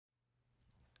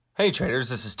Hey traders,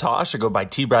 this is Tosh. I go by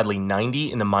T Bradley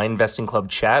 90 in the My Investing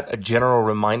Club chat. A general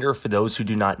reminder for those who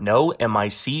do not know,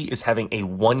 MIC is having a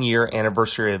 1-year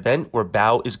anniversary event where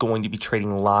BOW is going to be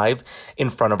trading live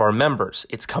in front of our members.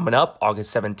 It's coming up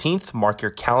August 17th. Mark your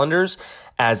calendars.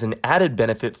 As an added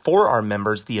benefit for our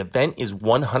members, the event is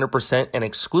 100% and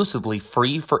exclusively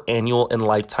free for annual and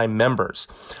lifetime members.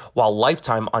 While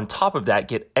lifetime on top of that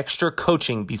get extra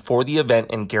coaching before the event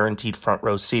and guaranteed front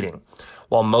row seating.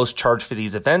 While most charge for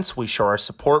these events, we show our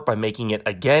support by making it,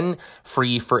 again,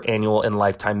 free for annual and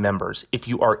lifetime members. If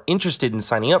you are interested in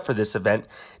signing up for this event,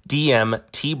 DM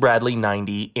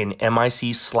tbradley90 in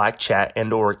MIC Slack chat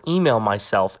and or email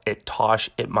myself at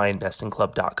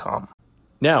tosh@myinvestingclub.com.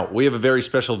 Now, we have a very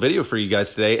special video for you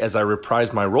guys today as I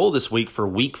reprise my role this week for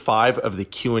week 5 of the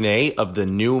Q&A of the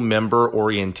new member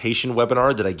orientation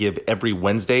webinar that I give every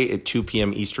Wednesday at 2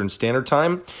 p.m. Eastern Standard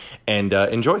Time. And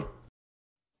enjoy.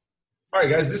 All right,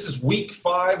 guys, this is week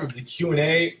 5 of the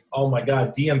Q&A. Oh my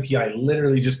God, DMPI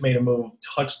literally just made a move,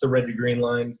 touched the red to green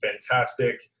line.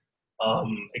 Fantastic.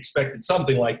 Expected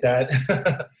something like that.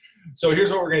 So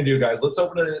here's what we're going to do, guys. Let's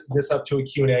open this up to a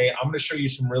Q&A. I'm going to show you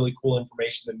some really cool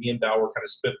information that me and Bao were kind of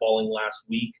spitballing last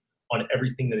week on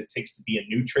everything that it takes to be a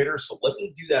new trader. So let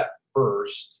me do that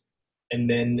first, and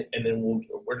then we'll.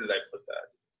 Where did I put that?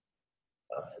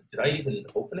 Did I even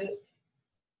open it?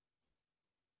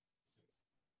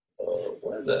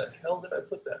 Where the hell did I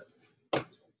put that?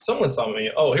 Someone saw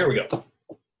me. Oh, here we go.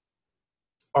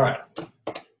 All right.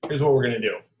 Here's what we're going to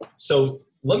do. So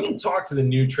let me talk to the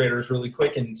new traders really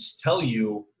quick and tell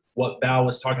you what Bao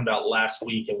was talking about last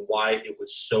week and why it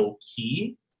was so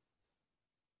key.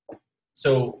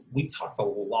 So we talked a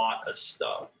lot of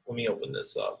stuff. Let me open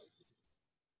this up.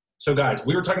 So guys,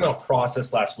 we were talking about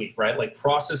process last week, right? Like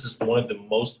process is one of the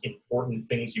most important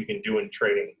things you can do in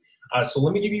trading. So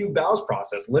let me give you Bao's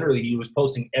process. Literally, he was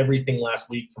posting everything last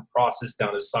week from process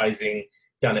down to sizing,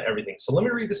 down to everything. So let me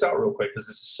read this out real quick because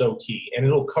this is so key, and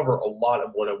it'll cover a lot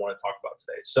of what I want to talk about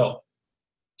today. So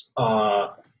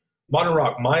Modern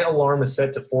Rock, my alarm is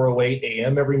set to 4:08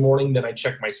 a.m. every morning. Then I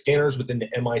check my scanners within the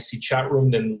MIC chat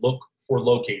room, then look for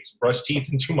locates, brush teeth,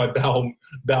 and do my bowel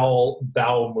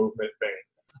movement thing.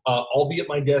 I'll be at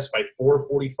my desk by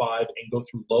 4:45 and go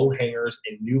through low hangers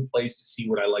and new place to see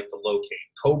what I like to locate.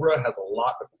 Cobra has a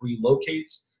lot of free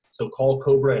locates, so call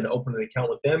Cobra and open an account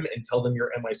with them and tell them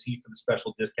you're MIC for the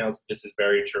special discounts. This is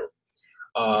very true.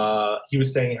 He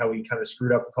was saying how he kind of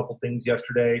screwed up a couple things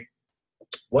yesterday.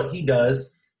 What he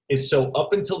does is, so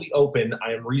up until the open,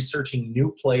 I am researching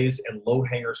new plays and low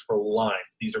hangers for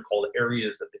lines. These are called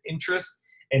areas of interest,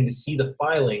 and to see the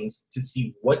filings to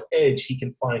see what edge he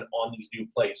can find on these new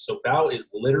plays. So Bao is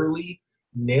literally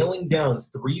nailing down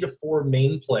 3 to 4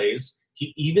 main plays.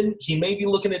 He may be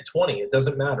looking at 20, it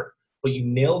doesn't matter. But you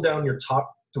nail down your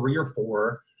top 3 or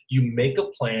 4, you make a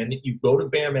plan, you go to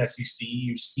BAM SEC,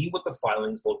 you see what the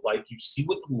filings look like, you see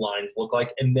what the lines look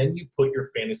like, and then you put your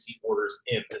fantasy orders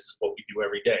in. This is what we do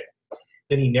every day.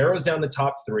 Then he narrows down the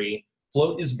top 3.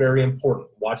 Float is very important.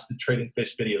 Watch the Trading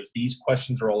Fish videos. These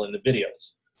questions are all in the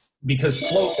videos. Because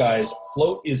float, guys,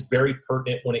 float is very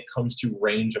pertinent when it comes to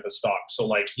range of a stock. So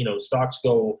like, you know, stocks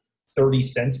go 30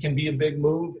 cents can be a big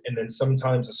move, and then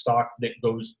sometimes a stock that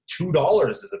goes $2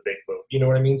 is a big move. You know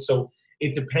what I mean? So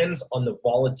it depends on the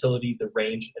volatility, the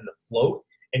range, and the float.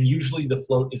 And usually the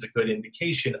float is a good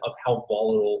indication of how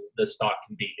volatile the stock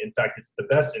can be. In fact, it's the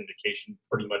best indication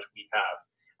pretty much we have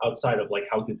outside of like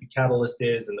how good the catalyst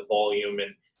is and the volume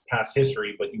and past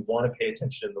history, but you want to pay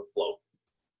attention to the float.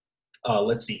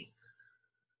 Let's see.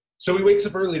 So he wakes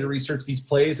up early to research these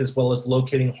plays as well as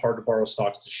locating hard to borrow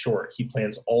stocks to short. He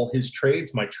plans all his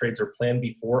trades. My trades are planned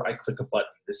before I click a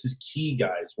button. This is key,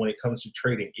 guys, when it comes to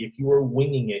trading. If you are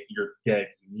winging it, you're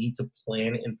dead. You need to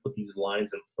plan and put these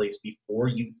lines in place before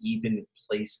you even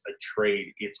place a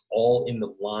trade. It's all in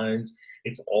the lines.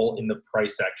 It's all in the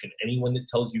price action. Anyone that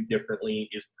tells you differently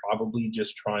is probably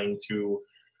just trying to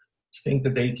think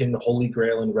that they can holy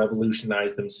grail and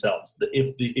revolutionize themselves.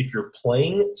 If you're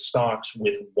playing stocks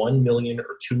with 1 million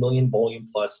or 2 million volume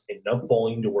plus, enough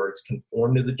volume to where it's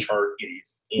conformed to the chart, it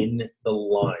is in the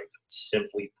lines,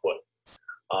 simply put.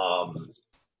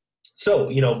 So,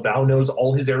 you know, Bao knows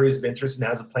all his areas of interest and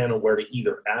has a plan on where to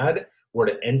either add, where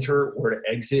to enter, where to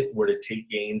exit, where to take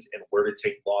gains, and where to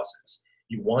take losses.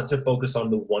 You want to focus on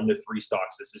the 1 to 3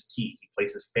 stocks. This is key. He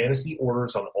places fantasy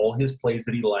orders on all his plays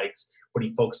that he likes, but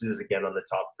he focuses again on the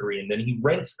top 3, and then he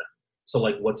ranks them. So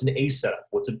like, what's an A setup?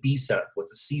 What's a B setup?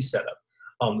 What's a C setup?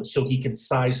 So he can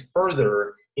size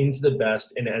further into the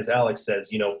best, and as Alex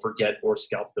says, you know, forget or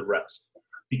scalp the rest.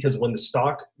 Because when the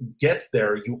stock gets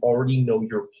there, you already know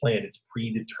your plan. It's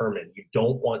predetermined. You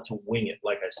don't want to wing it,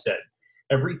 like I said.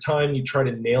 Every time you try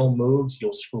to nail moves,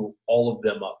 you'll screw all of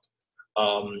them up.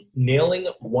 Nailing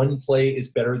one play is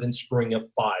better than screwing up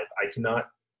five. I cannot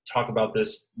talk about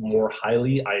this more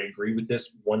highly. I agree with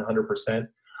this 100%.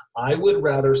 I would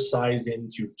rather size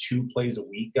into 2 plays a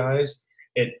week, guys,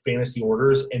 at fantasy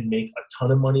orders and make a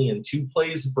ton of money in 2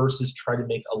 plays versus try to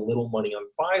make a little money on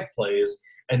 5 plays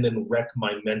and then wreck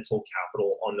my mental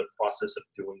capital on the process of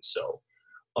doing so.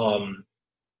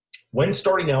 When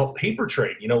starting out, paper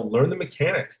trade, learn the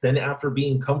mechanics. Then after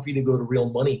being comfy to go to real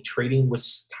money, trading with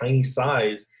tiny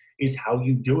size is how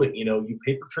you do it. You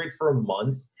paper trade for a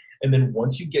month. And then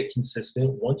once you get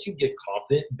consistent, once you get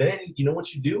confident, then you know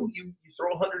what you do? You throw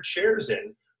 100 shares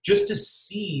in just to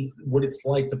see what it's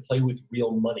like to play with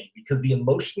real money, because the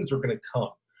emotions are going to come.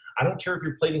 I don't care if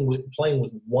you're playing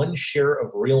with 1 share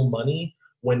of real money.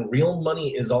 When real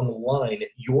money is on the line,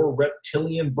 your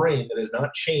reptilian brain that has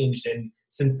not changed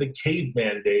since the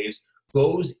caveman days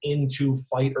goes into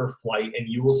fight or flight, and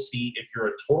you will see if you're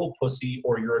a total pussy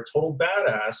or you're a total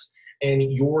badass,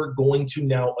 and you're going to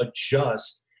now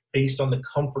adjust based on the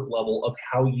comfort level of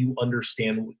how you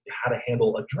understand how to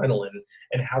handle adrenaline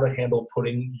and how to handle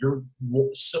putting your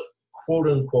quote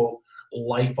unquote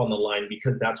life on the line,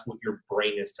 because that's what your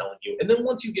brain is telling you. And then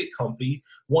once you get comfy,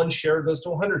 1 share goes to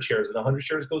 100 shares, and 100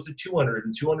 shares goes to 200,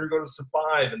 and 200 goes to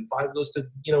 5, and 5 goes to,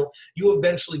 you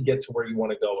eventually get to where you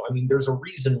want to go. I mean, there's a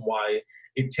reason why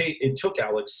it took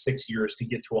Alex 6 years to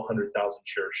get to 100,000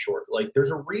 shares short. Like,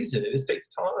 there's a reason. It just takes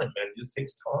time, man. It just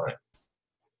takes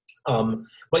time.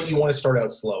 But you want to start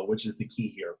out slow, which is the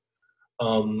key here.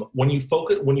 When you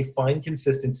find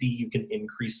consistency, you can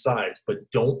increase size, but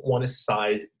don't want to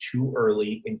size too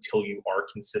early until you are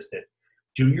consistent.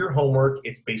 Do your homework.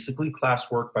 It's basically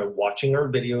classwork by watching our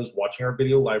videos, watching our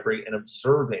video library, and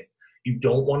observing. You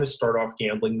don't want to start off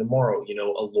gambling tomorrow.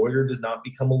 A lawyer does not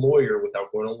become a lawyer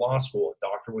without going to law school, a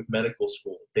doctor with medical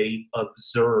school. They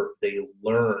observe, they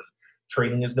learn.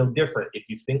 Trading is no different. If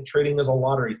you think trading is a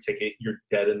lottery ticket, you're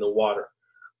dead in the water.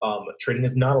 Trading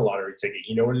is not a lottery ticket.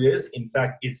 You know what it is? In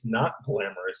fact, it's not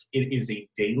glamorous. It is a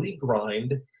daily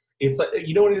grind. It's like,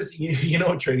 you know what it is? You know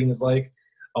what trading is like?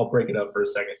 I'll break it up for a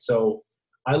second. So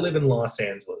I live in Los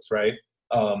Angeles, right?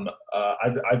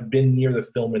 I've been near the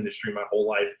film industry my whole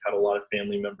life. I've had a lot of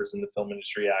family members in the film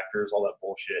industry, actors, all that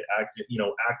bullshit.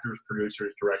 Actors,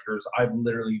 producers, directors. I've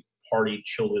literally partied,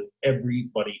 chilled with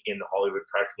everybody in Hollywood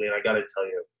practically. And I got to tell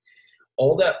you,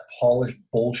 all that polished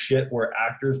bullshit where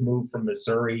actors move from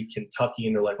Missouri, Kentucky,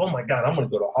 and they're like, oh my God, I'm going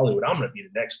to go to Hollywood. I'm going to be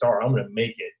the next star. I'm going to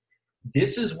make it.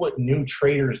 This is what new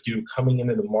traders do coming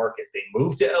into the market. They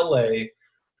move to LA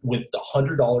with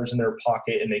 $100 in their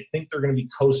pocket, and they think they're going to be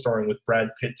co-starring with Brad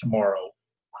Pitt tomorrow,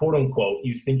 quote unquote.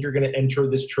 You think you're going to enter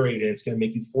this trade and it's going to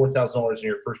make you $4,000 in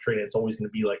your first trade, and it's always going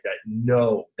to be like that.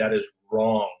 No, that is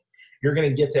wrong. You're going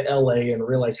to get to LA and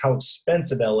realize how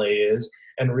expensive LA is,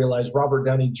 and realize Robert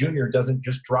Downey Jr. doesn't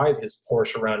just drive his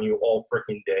Porsche around you all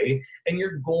freaking day, and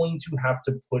you're going to have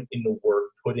to put in the work,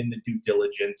 put in the due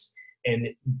diligence, and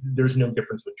there's no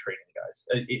difference with trading, guys.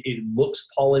 It looks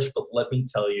polished, but let me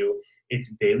tell you,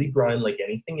 it's daily grind like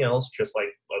anything else, just like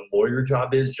a lawyer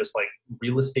job is, just like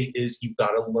real estate is. You've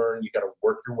got to learn. You've got to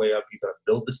work your way up. You've got to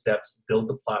build the steps, build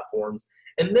the platforms,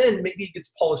 and then maybe it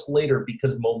gets polished later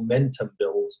because momentum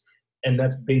builds. And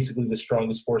that's basically the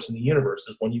strongest force in the universe,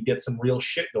 is when you get some real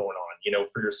shit going on,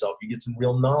 for yourself. You get some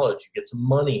real knowledge. You get some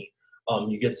money.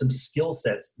 You get some skill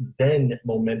sets. Then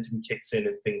momentum kicks in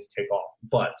and things take off.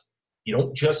 But you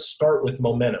don't just start with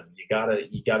momentum. You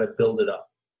gotta build it up.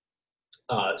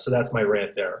 So that's my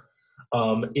rant there.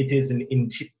 It is an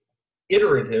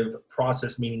iterative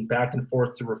process, meaning back and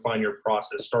forth to refine your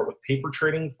process. Start with paper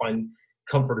trading, find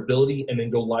comfortability, and then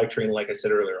go live trading. Like I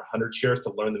said earlier, 100 shares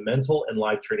to learn the mental and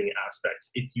live trading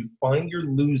aspects. If you find you're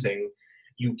losing,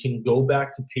 you can go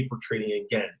back to paper trading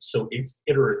again. So it's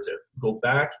iterative. Go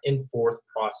back and forth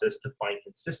process to find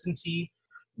consistency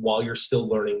while you're still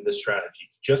learning the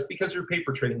strategies. Just because you're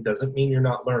paper trading doesn't mean you're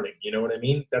not learning. You know what I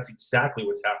mean? That's exactly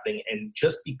what's happening. And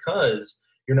just because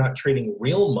you're not trading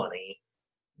real money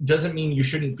doesn't mean you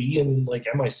shouldn't be in like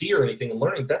MIC or anything and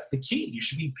learning. That's the key. You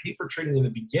should be paper trading in the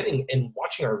beginning and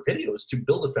watching our videos to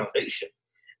build a foundation.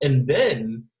 And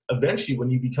then eventually when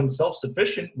you become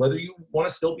self-sufficient, whether you want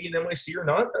to still be an MIC or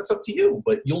not, that's up to you.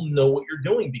 But you'll know what you're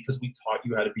doing because we taught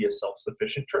you how to be a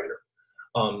self-sufficient trader.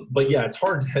 But yeah, it's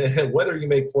hard to, whether you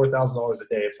make $4,000 a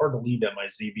day, it's hard to leave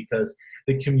MIC because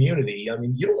the community, I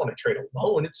mean, you don't want to trade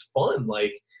alone. It's fun.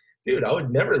 Like, dude, I would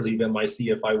never leave MIC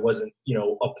if I wasn't,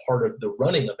 a part of the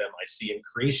running of MIC and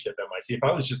creation of MIC. If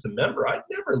I was just a member, I'd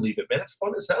never leave it, man. It's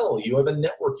fun as hell. You have a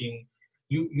networking,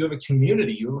 you have a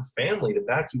community, you have a family to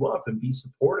back you up and be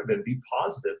supportive and be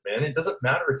positive, man. It doesn't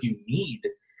matter if you need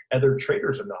other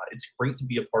traders or not. It's great to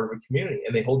be a part of a community,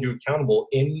 and they hold you accountable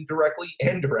indirectly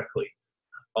and directly.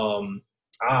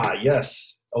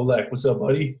 Yes, Oleg, what's up,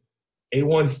 buddy?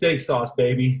 A1 steak sauce,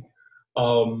 baby.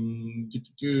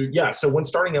 Yeah, so when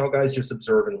starting out, guys, just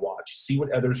observe and watch, see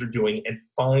what others are doing, and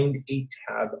find a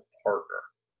tab partner.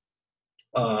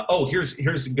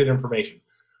 Here's good information.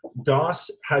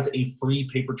 DOS has a free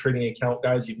paper trading account,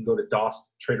 guys. You can go to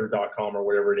dostrader.com or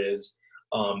whatever it is.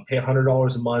 Pay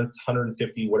 $100 a month,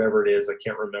 $150, whatever it is. I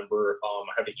can't remember.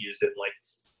 I haven't used it in like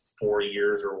 4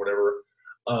 years or whatever.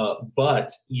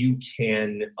 But you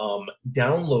can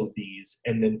download these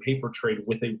and then paper trade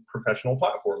with a professional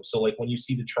platform. So like when you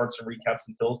see the charts and recaps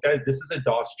and fills, guys, this is a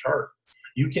DOS chart.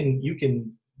 You can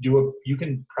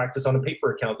practice on a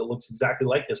paper account that looks exactly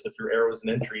like this with your arrows and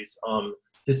entries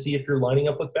to see if you're lining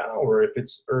up with Bow or if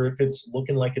it's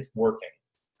looking like it's working.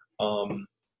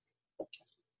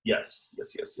 Yes.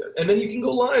 And then you can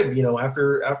go live,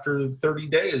 after 30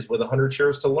 days with 100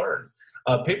 shares to learn.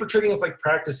 Paper trading is like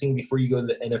practicing before you go to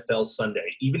the NFL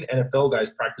Sunday. Even NFL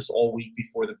guys practice all week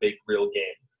before the big real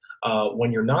game.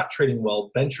 When you're not trading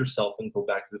well, bench yourself and go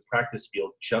back to the practice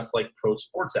field, just like pro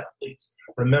sports athletes.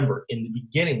 Remember, in the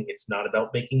beginning, it's not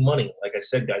about making money. Like I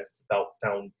said, guys, it's about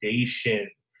foundation.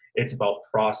 It's about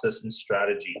process and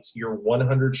strategies. Your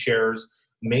 100 shares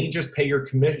may just pay your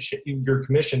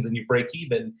commissions and you break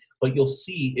even, but you'll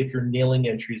see if you're nailing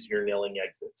entries and you're nailing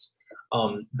exits.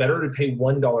 Better to pay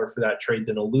 $1 for that trade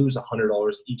than to lose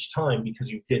 $100 each time because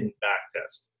you didn't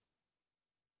backtest.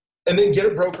 And then get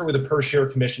a broker with a per share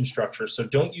commission structure. So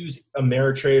don't use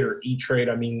Ameritrade or E-Trade.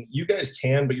 I mean, you guys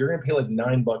can, but you're going to pay like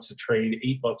 $9 a trade,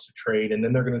 $8 a trade, and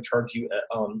then they're going to charge you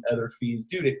other fees.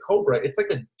 Dude, at Cobra, it's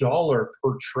like $1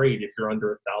 per trade if you're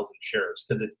under 1,000 shares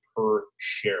because it's per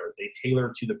share. They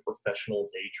tailor to the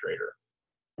professional day trader.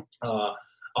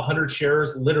 100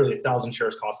 shares, literally 1,000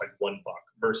 shares cost like $1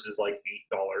 versus like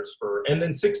 $8 for, and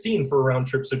then 16 for a round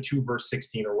trip. So 2 versus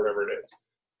 16 or whatever it is.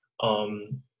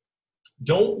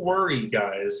 Don't worry,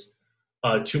 guys,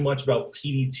 too much about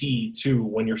PDT too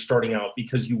when you're starting out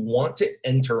because you want to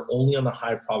enter only on the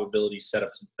high probability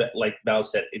setups. Like Bao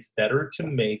said, it's better to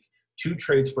make 2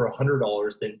 trades for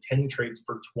 $100 than 10 trades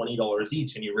for $20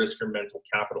 each, and you risk your mental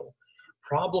capital.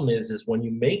 Problem is when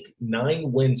you make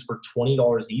 9 wins for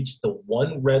 $20 each, the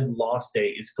one red loss day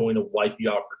is going to wipe you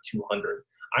out for 200.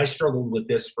 I struggled with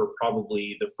this for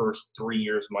probably the first 3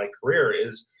 years of my career.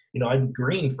 I'd be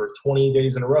green for 20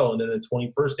 days in a row, and then the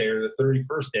 21st day or the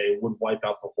 31st day would wipe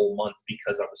out the whole month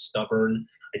because I was stubborn.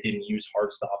 I didn't use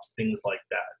hard stops, things like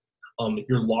that.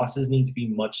 Your losses need to be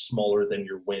much smaller than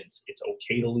your wins. It's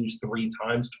okay to lose 3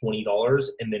 times $20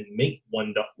 and then make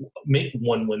one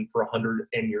win for 100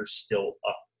 and you're still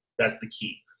up. That's the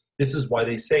key. This is why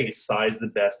they say size the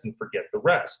best and forget the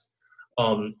rest.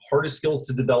 Hardest skills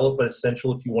to develop, but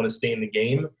essential if you want to stay in the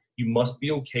game. You must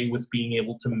be okay with being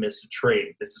able to miss a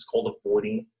trade. This is called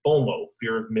avoiding FOMO,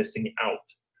 fear of missing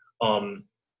out.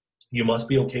 You must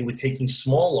be okay with taking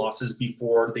small losses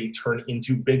before they turn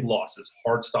into big losses,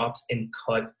 hard stops, and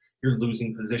cut your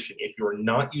losing position. If you are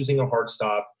not using a hard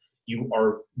stop, you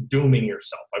are dooming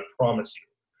yourself, I promise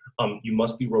you. You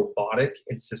must be robotic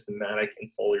and systematic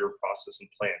and follow your process and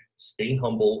plan. Stay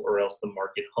humble or else the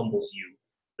market humbles you.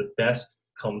 The best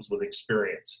comes with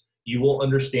experience. You will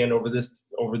understand over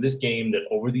this game that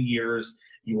over the years,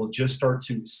 you will just start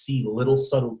to see little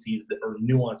subtleties that are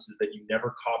nuances that you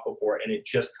never caught before, and it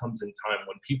just comes in time.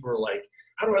 When people are like,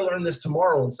 how do I learn this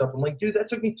tomorrow and stuff? I'm like, dude, that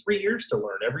took me 3 years to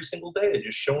learn every single day,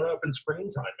 just showing up in screen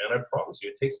time, man. I promise you,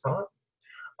 it takes time.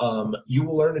 You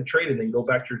will learn to trade and then go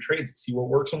back to your trades and see what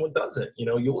works and what doesn't.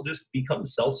 You will just become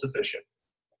self-sufficient.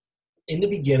 In the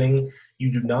beginning,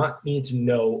 you do not need to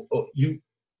know,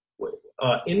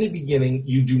 in the beginning,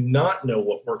 you do not know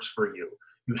what works for you.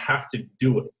 You have to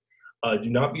do it.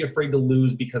 Do not be afraid to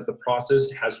lose because the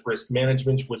process has risk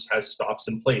management, which has stops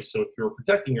in place. So if you're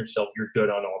protecting yourself, you're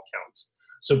good on all counts.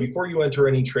 So before you enter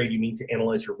any trade, you need to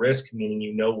analyze your risk, meaning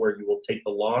you know where you will take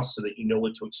the loss so that you know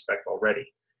what to expect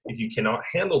already. If you cannot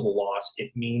handle the loss,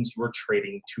 it means you're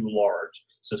trading too large.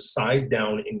 So size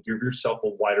down and give yourself a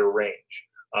wider range.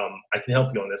 I can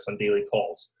help you on this on daily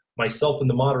calls. Myself and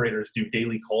the moderators do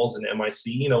daily calls in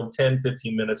MIC, 10,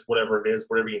 15 minutes, whatever it is,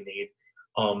 whatever you need.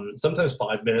 Sometimes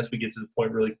 5 minutes, we get to the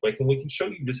point really quick, and we can show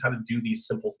you just how to do these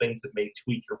simple things that may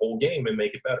tweak your whole game and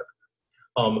make it better.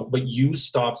 But use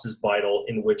stops is vital,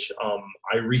 in which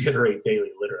I reiterate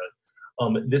daily,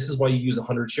 literally. This is why you use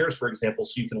 100 shares, for example,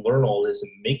 so you can learn all this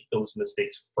and make those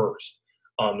mistakes first.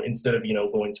 Instead of,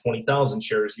 going 20,000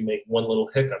 shares, you make one little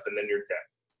hiccup and then you're dead.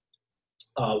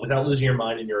 without losing your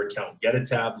mind in your account. Get a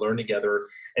tab, learn together,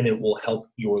 and it will help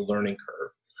your learning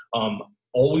curve.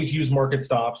 Always use market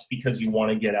stops because you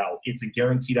want to get out. It's a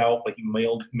guaranteed out, but you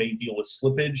may deal with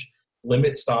slippage.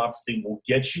 Limit stops, they will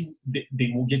get you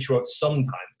out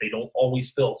sometimes. They don't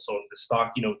always fill. So if the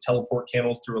stock, teleport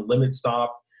candles through a limit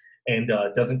stop and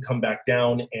doesn't come back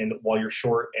down, and while you're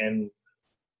short, and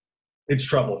it's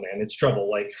trouble, man. It's trouble.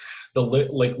 Like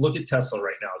look at Tesla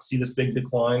right now. See this big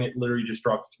decline? It literally just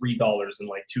dropped $3 in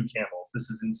like 2 candles. This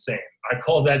is insane. I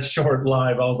called that short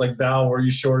live. I was like, Val, are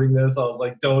you shorting this? I was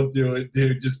like, don't do it,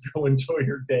 dude. Just go enjoy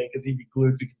your day, because he'd be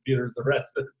glued to computers the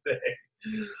rest of the day.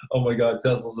 Oh my God,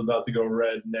 Tesla's about to go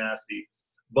red, nasty.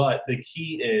 But the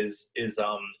key is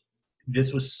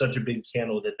this was such a big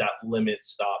candle that limit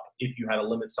stop, if you had a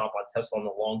limit stop on Tesla on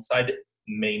the long side, it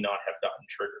may not have gotten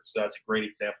triggered. So that's a great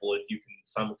example if you can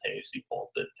simultaneously pull up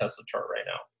the Tesla chart right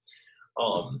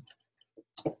now.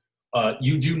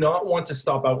 You do not want to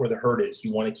stop out where the herd is.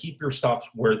 You want to keep your stops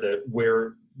where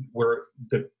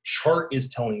the chart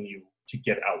is telling you to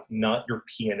get out, not your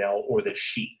P&L or the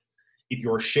sheet. If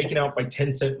you are shaken out by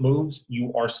 10-cent moves,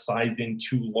 you are sized in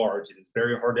too large. It is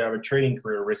very hard to have a trading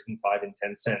career risking 5 and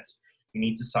 10 cents. You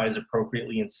need to size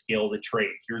appropriately and scale the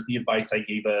trade. Here's the advice I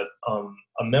gave a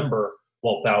member,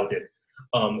 well, Bao did,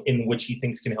 in which he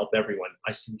thinks can help everyone.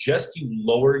 I suggest you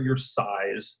lower your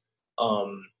size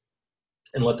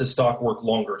and let the stock work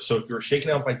longer. So if you're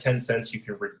shaken out by 10 cents, you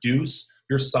can reduce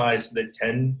your size so that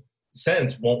 10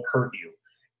 cents won't hurt you.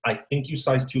 I think you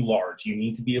size too large. You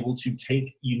need to be able to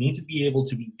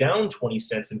be down 20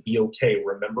 cents and be okay.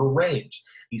 Remember range.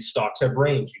 These stocks have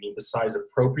range. You need to size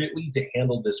appropriately to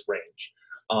handle this range.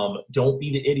 Don't be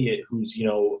the idiot who's,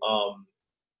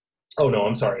 oh no,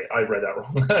 I'm sorry. I read that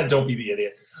wrong. Don't be the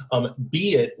idiot.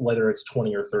 Be it whether it's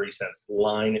 20 or 30 cents,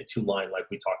 line to line, like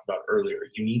we talked about earlier.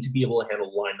 You need to be able to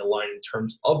handle line to line in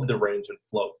terms of the range and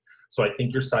float. So I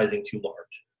think you're sizing too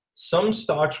large. Some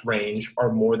stocks range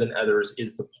are more than others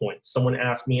is the point. Someone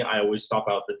asked me, I always stop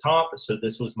out the top. So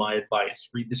this was my advice.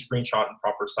 Read the screenshot and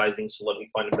proper sizing. So let me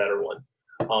find a better one.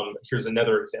 Here's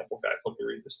another example, guys. Let me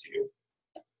read this to you.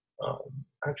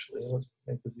 Actually, let's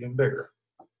make this even bigger.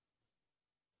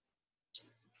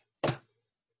 This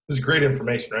is great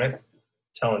information, right? I'm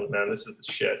telling you, man, this is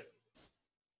the shit.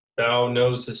 Bao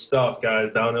knows his stuff, guys.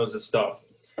 Bao knows his stuff.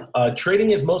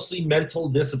 Trading is mostly mental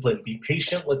discipline. Be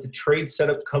patient. Let the trade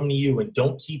setup come to you, and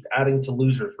don't keep adding to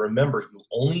losers. Remember, you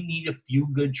only need a few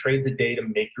good trades a day to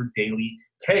make your daily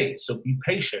pay. So be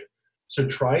patient. So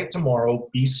try it tomorrow.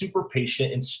 Be super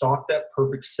patient and stock that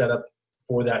perfect setup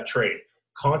for that trade.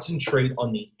 Concentrate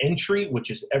on the entry,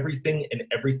 which is everything, and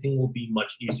everything will be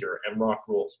much easier. MRock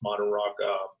rules, Modern Rock.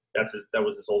 That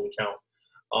was his old account.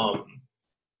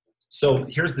 So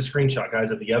here's the screenshot,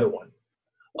 guys, of the other one.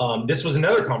 This was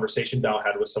another conversation Dow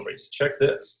had with somebody. So check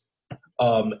this.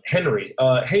 Henry,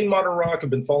 hey, Modern Rock, I've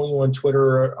been following you on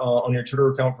Twitter, on your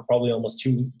Twitter account for probably almost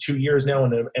two years now.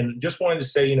 And just wanted to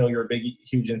say, you're a big,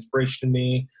 huge inspiration to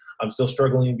me. I'm still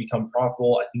struggling to become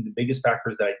profitable. I think the biggest factor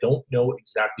is that I don't know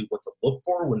exactly what to look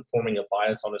for when forming a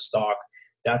bias on a stock.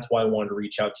 That's why I wanted to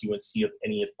reach out to you and see if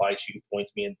any advice you could point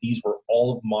to me. And these were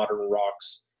all of Modern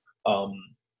Rock's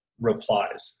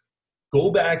replies. Go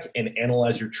back and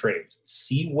analyze your trades.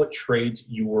 See what trades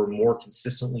you were more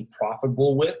consistently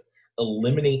profitable with.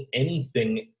 Eliminate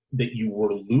anything that you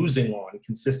were losing on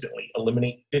consistently.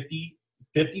 Eliminate 50%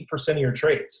 of your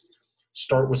trades.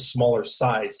 Start with smaller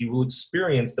size. You will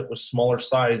experience that with smaller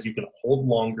size, you can hold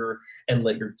longer and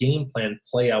let your game plan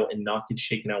play out and not get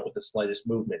shaken out with the slightest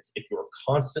movements. If you're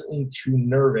constantly too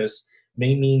nervous,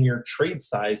 may mean your trade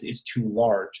size is too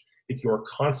large. If you are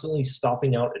constantly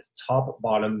stopping out at the top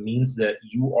bottom, means that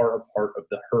you are a part of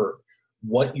the herd.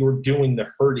 What you're doing, the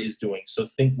herd is doing. So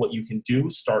think what you can do.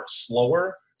 Start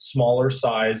slower, smaller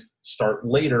size, start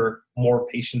later, more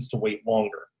patience to wait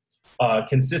longer.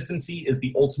 Consistency is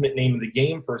the ultimate name of the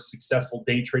game for a successful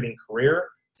day trading career.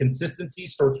 Consistency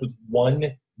starts with 1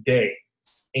 day.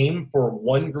 Aim for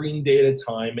 1 green day at a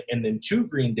time, and then 2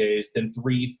 green days, then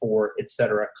 3, 4,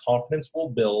 etc. Confidence will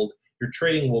build, your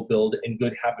trading will build, and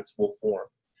good habits will form.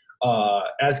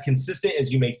 As consistent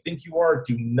as you may think you are,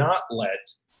 do not let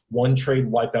one trade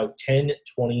wipe out 10,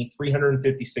 20,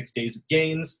 356 days of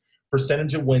gains.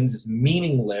 Percentage of wins is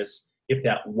meaningless if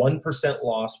that 1%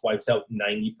 loss wipes out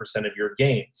 90% of your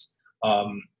gains.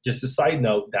 Just a side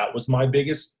note, that was my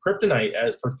biggest kryptonite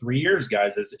for 3 years,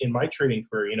 guys, as in my trading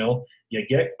career. You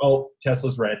get, oh,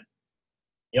 Tesla's red.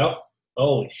 Yep.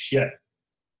 Holy shit.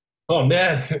 Oh,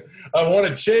 man, I want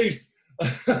to chase.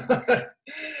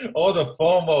 Oh, the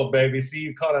FOMO, baby. See,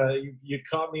 you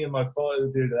caught me in my phone.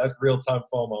 Dude, that's real-time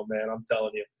FOMO, man. I'm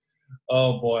telling you.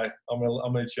 Oh, boy. I'm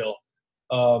gonna chill.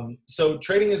 So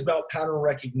trading is about pattern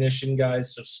recognition,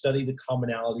 guys. So study the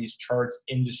commonalities, charts,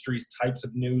 industries, types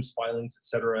of news, filings,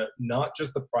 etc. Not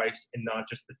just the price and not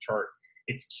just the chart.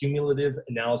 It's cumulative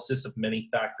analysis of many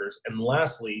factors. And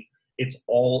lastly, it's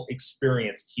all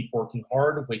experience. Keep working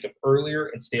hard, wake up earlier,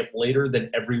 and stay up later than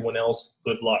everyone else.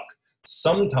 Good luck.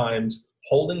 Sometimes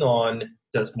holding on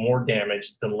does more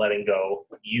damage than letting go.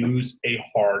 Use a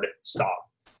hard stop.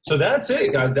 So that's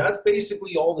it, guys. That's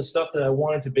basically all the stuff that I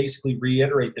wanted to basically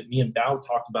reiterate that me and Bao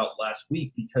talked about last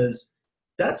week, because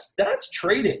that's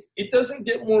trading. It doesn't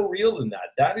get more real than that.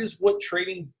 That is what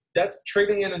trading, that's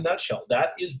trading in a nutshell. That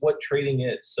is what trading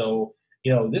is. So,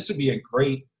 you know, this would be a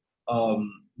great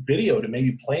video to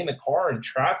maybe play in the car in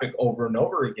traffic over and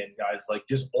over again, guys. Like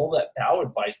just all that Bao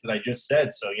advice that I just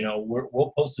said. So, you know,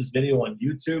 we'll post this video on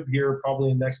YouTube here probably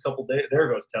in the next couple days.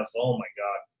 There goes Tesla. Oh my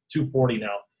God, 240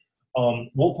 now.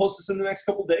 We'll post this in the next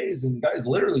couple days, and guys,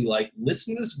 literally, like,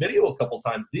 listen to this video a couple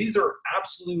times. These are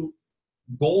absolute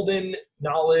golden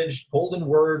knowledge, golden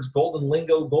words, golden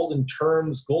lingo, golden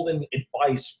terms, golden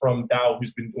advice from Bao,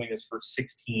 who's been doing this for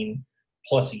 16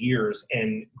 plus years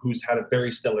and who's had a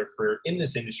very stellar career in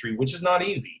this industry, which is not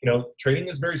easy. You know, trading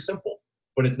is very simple,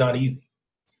 but it's not easy.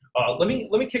 Let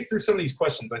me kick through some of these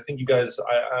questions. I think you guys,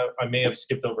 I may have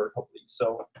skipped over a couple of these.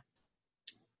 So.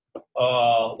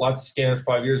 Lots of scanners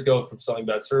 5 years ago from selling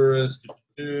bad service,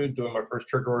 doing my first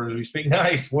trick order as we speak.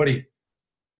 Nice, Woody.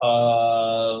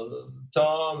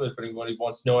 Tom, if anybody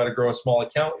wants to know how to grow a small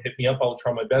account, hit me up. I'll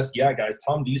try my best. Yeah, guys,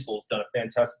 Tom Diesel's done a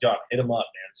fantastic job. Hit him up,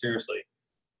 man, seriously.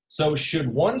 So should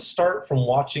one start from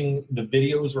watching the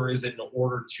videos, or is it in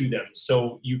order to them?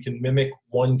 So you can mimic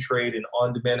one trade and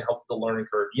on-demand help the learning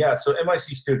curve. Yeah, so MIC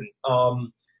student,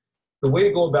 the way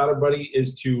to go about it, buddy,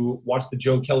 is to watch the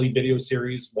Joe Kelly video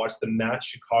series, watch the Matt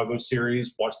Chicago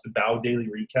series, watch the Bao daily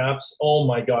recaps. Oh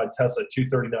my God, Tesla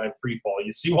 239 free fall.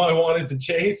 You see why I wanted to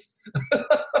chase?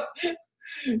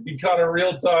 You caught it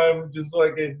real time, just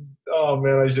like it. Oh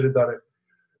man, I should have done it.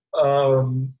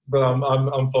 But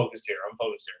I'm focused here. I'm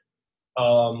focused here.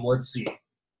 Let's see.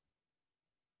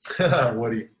 What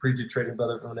do you preach a trading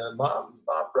brother from that? My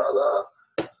brother.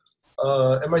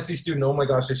 MIC student, oh my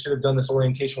gosh, I should have done this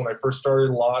orientation when I first started.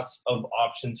 Lots of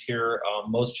options here.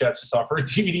 Most chats just offer a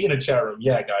DVD in a chat room.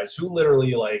 Yeah, guys, who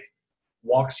literally like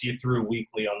walks you through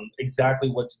weekly on exactly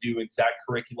what to do, exact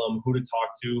curriculum, who to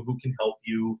talk to, who can help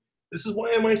you. This is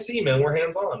why MIC, man, we're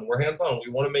hands-on. We're hands-on. We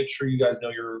want to make sure you guys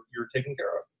know you're taken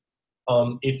care of.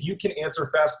 If you can answer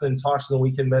faster than talks in the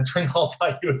weekend mentoring, I'll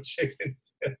buy you a chicken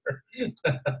dinner.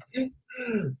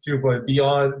 2 point,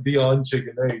 beyond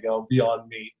chicken. There you go, beyond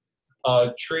meat.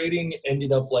 Trading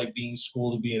ended up like being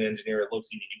school to be an engineer. It looks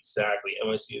exactly.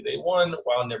 MIC is A1.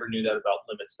 Wow, never knew that about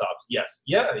limit stops. Yes.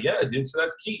 Yeah, dude. So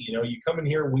that's key. You know, you come in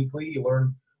here weekly, you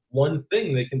learn one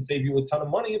thing that can save you a ton of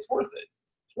money. It's worth it.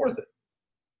 It's worth it.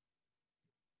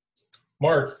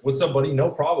 Mark, what's up, buddy? No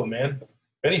problem, man. If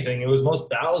anything, it was most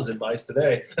Bao's advice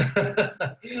today.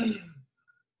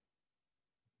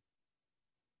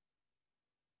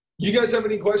 You guys have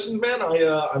any questions, man?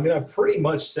 I mean, I pretty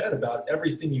much said about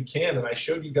everything you can, and I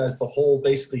showed you guys the whole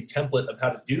basically template of how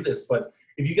to do this. But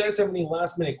if you guys have any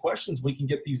last minute questions, we can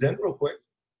get these in real quick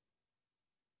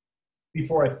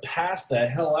before I pass the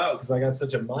hell out because I got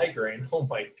such a migraine. Oh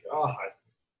my God.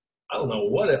 I don't know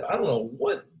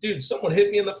what, dude, someone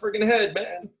hit me in the freaking head,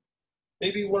 man.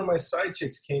 Maybe one of my side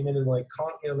chicks came in and like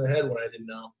caught me on the head when I didn't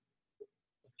know.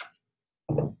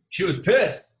 She was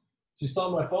pissed. She saw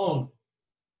my phone.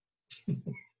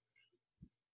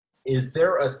 Is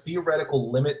there a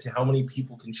theoretical limit to how many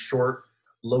people can short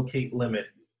locate limit?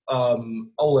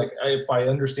 Oleg, if I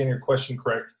understand your question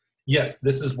correct, yes,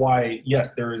 this is why,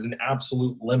 yes, there is an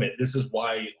absolute limit. This is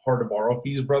why hard to borrow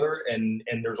fees, brother, and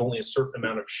there's only a certain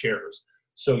amount of shares.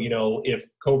 So, you know, if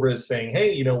Cobra is saying,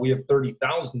 hey, you know, we have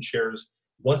 30,000 shares,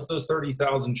 once those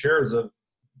 30,000 shares of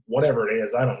whatever it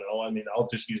is, I don't know. I mean, I'll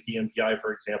just use the MPI,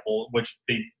 for example, which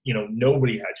they, you know,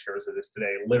 nobody had shares of this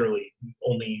today. Literally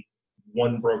only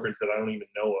one brokerage that I don't even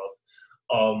know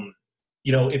of.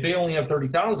 You know, if they only have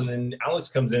 30,000 and Alex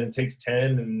comes in and takes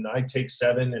 10 and I take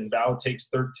 7 and Bao takes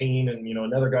 13 and, you know,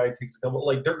 another guy takes a couple,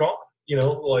 like they're gone, you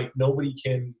know, like nobody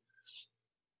can,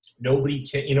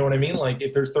 you know what I mean? Like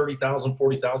if there's 30,000,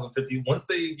 40,000, 50, once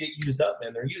they get used up,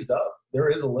 man, they're used up. There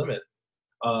is a limit.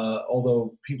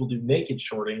 Although people do naked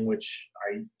shorting, which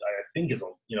I think is,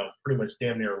 you know, pretty much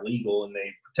damn near illegal, and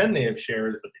they pretend they have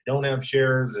shares, but they don't have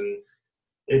shares, and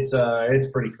it's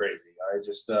pretty crazy. I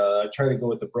just try to go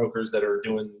with the brokers that are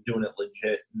doing it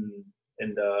legit,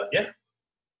 and yeah,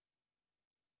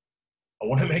 I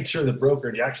want to make sure the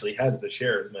broker actually has the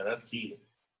shares, man. That's key.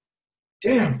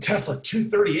 Damn, Tesla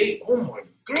 238. Oh my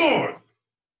God.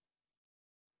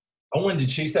 I wanted to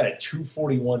chase that at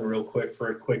 241 real quick for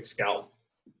a quick scalp.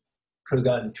 Could have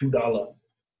gotten $2.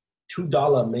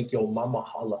 $2 make your mama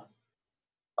holla.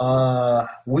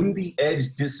 Wouldn't the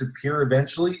edge disappear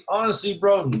eventually? Honestly,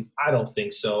 bro, I don't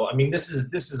think so. I mean, this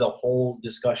is a whole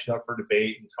discussion up for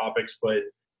debate and topics, but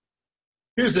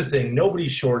here's the thing. Nobody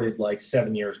shorted like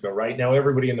 7 years ago, right? Now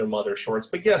everybody and their mother shorts.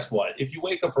 But guess what? If you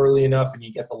wake up early enough and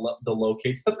you get the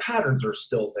locates, the patterns are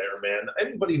still there, man.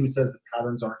 Anybody who says the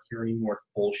patterns aren't here anymore,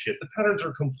 bullshit. The patterns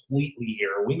are completely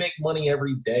here. We make money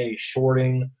every day,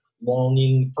 shorting,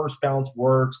 longing, first bounce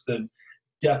works, the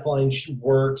death line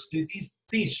works. Dude,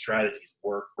 these strategies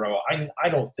work, bro. I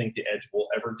don't think the edge will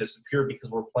ever disappear because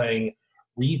we're playing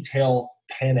retail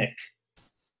panic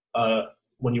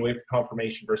when you wait for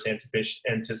confirmation versus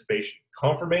anticipation.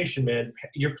 Confirmation, man,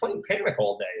 you're playing panic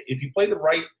all day. If you play the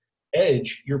right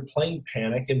edge, you're playing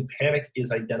panic, and panic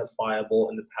is identifiable,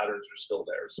 and the patterns are still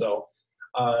there. So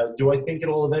do I think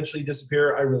it'll eventually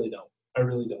disappear? I really don't. I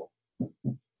really don't.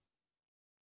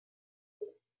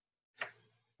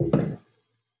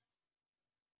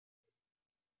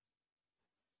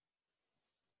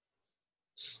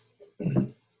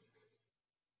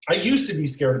 I used to be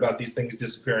scared about these things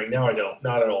disappearing. Now I don't.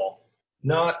 Not at all.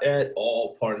 Not at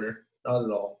all, partner. Not at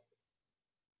all.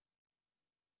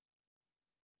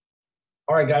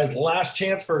 All right, guys, last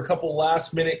chance for a couple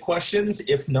last-minute questions.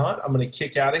 If not, I'm going to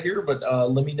kick out of here, but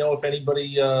let me know if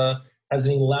anybody has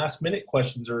any last-minute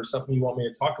questions or something you want me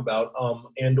to talk about,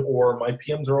 and or my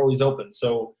PMs are always open.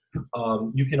 So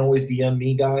you can always DM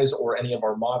me, guys, or any of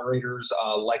our moderators.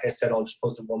 Like I said, I'll just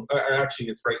post it one. Actually,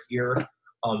 it's right here.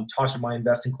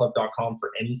 ToshMyInvestingClub.com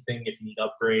for anything if you need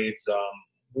upgrades,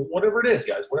 whatever it is,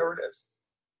 guys, whatever it is.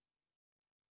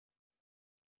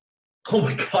 Oh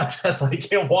my God, Tesla, I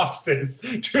can't watch this.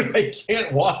 Dude, I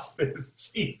can't watch this.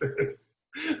 Jesus.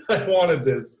 I wanted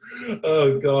this.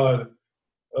 Oh God.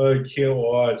 I can't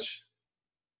watch.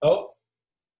 Oh,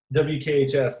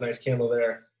 WKHS, nice candle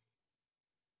there.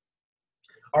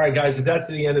 All right, guys, if that's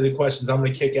the end of the questions, I'm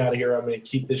going to kick out of here. I'm going to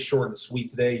keep this short and sweet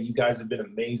today. You guys have been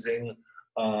amazing.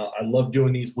 I love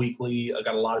doing these weekly. I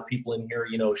got a lot of people in here.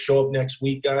 Show up next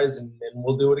week, guys, and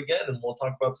we'll do it again, and we'll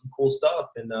talk about some cool stuff.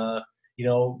 And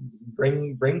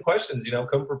bring questions.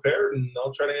 Come prepared, and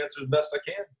I'll try to answer as best I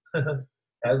can.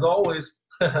 As always.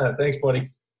 Thanks, buddy.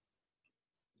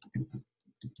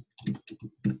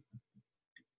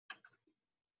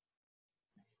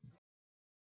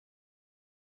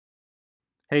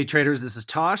 Hey traders, this is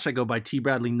Tosh. I go by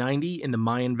TBradley90 in the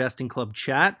My Investing Club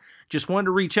chat. Just wanted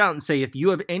to reach out and say if you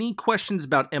have any questions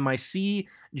about MIC,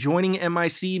 joining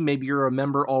MIC, maybe you're a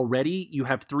member already, you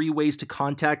have 3 ways to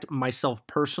contact myself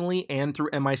personally and through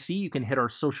MIC. You can hit our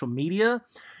social media,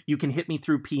 you can hit me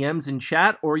through PMs in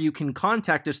chat, or you can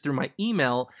contact us through my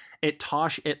email at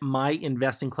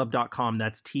tosh@myinvestingclub.com.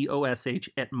 That's TOSH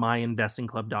at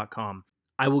myinvestingclub.com.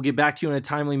 I will get back to you in a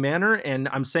timely manner, and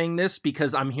I'm saying this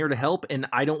because I'm here to help, and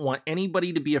I don't want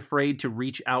anybody to be afraid to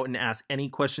reach out and ask any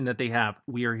question that they have.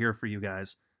 We are here for you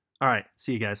guys. All right,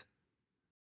 see you guys.